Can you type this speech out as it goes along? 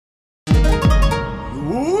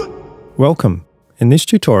Welcome. In this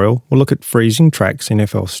tutorial, we'll look at freezing tracks in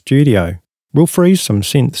FL Studio. We'll freeze some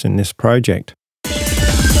synths in this project.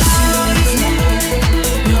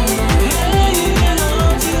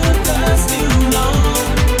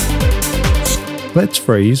 Let's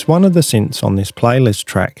freeze one of the synths on this playlist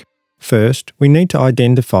track. First, we need to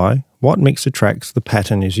identify what mixer tracks the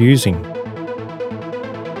pattern is using.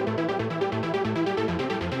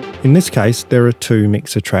 In this case, there are two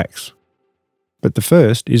mixer tracks, but the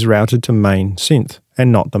first is routed to main synth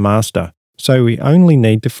and not the master, so we only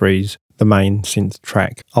need to freeze the main synth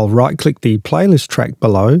track. I'll right-click the playlist track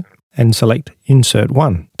below and select Insert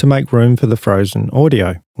 1 to make room for the frozen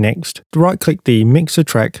audio. Next, right-click the mixer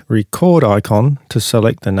track record icon to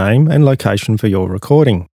select the name and location for your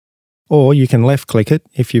recording. Or you can left-click it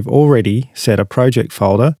if you've already set a project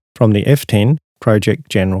folder from the F10 Project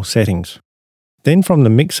General Settings. Then from the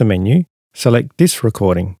mixer menu, select this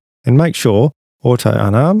recording and make sure Auto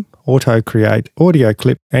Unarm, Auto Create Audio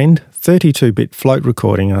Clip and 32-bit float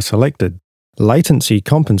recording are selected. Latency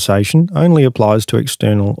compensation only applies to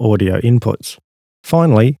external audio inputs.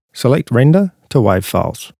 Finally, select Render to WAV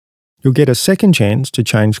files. You'll get a second chance to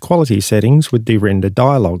change quality settings with the render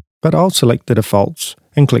dialog, but I'll select the defaults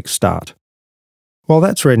and click Start. While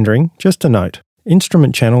that's rendering, just a note,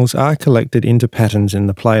 instrument channels are collected into patterns in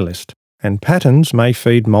the playlist, and patterns may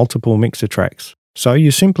feed multiple mixer tracks. So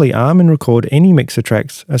you simply arm and record any mixer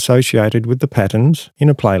tracks associated with the patterns in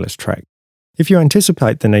a playlist track. If you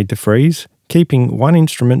anticipate the need to freeze, keeping one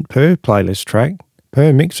instrument per playlist track,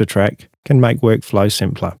 per mixer track, can make workflow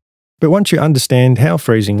simpler. But once you understand how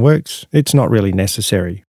freezing works, it's not really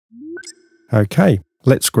necessary. Okay,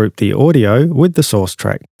 let's group the audio with the source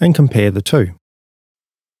track and compare the two.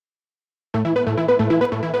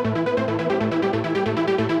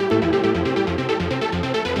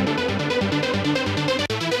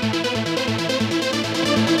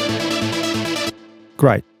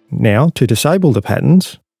 Great. Now, to disable the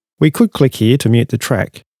patterns, we could click here to mute the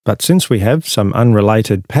track, but since we have some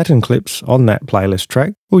unrelated pattern clips on that playlist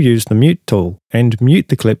track, we'll use the mute tool and mute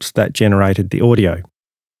the clips that generated the audio.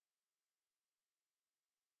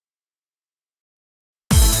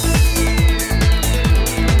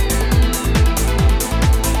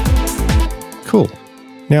 Cool.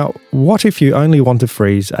 Now, what if you only want to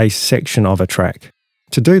freeze a section of a track?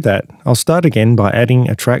 To do that, I'll start again by adding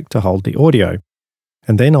a track to hold the audio,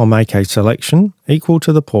 and then I'll make a selection equal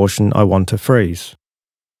to the portion I want to freeze.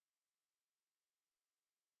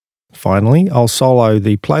 Finally, I'll solo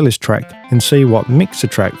the playlist track and see what mixer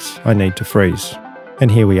tracks I need to freeze. And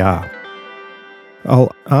here we are.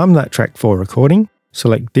 I'll arm that track for recording,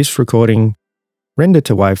 select this recording, render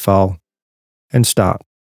to WAV file, and start.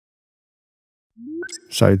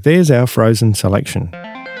 So there's our frozen selection.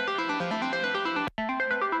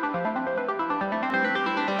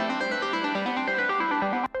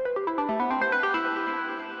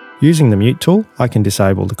 Using the mute tool, I can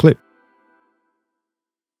disable the clip.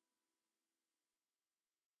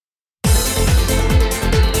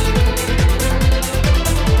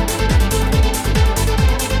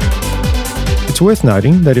 It's worth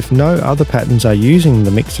noting that if no other patterns are using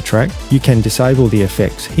the mixer track, you can disable the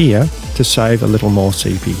effects here to save a little more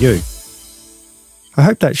CPU. I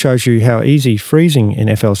hope that shows you how easy freezing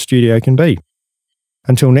in FL Studio can be.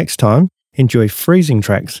 Until next time, enjoy freezing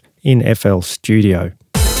tracks in FL Studio.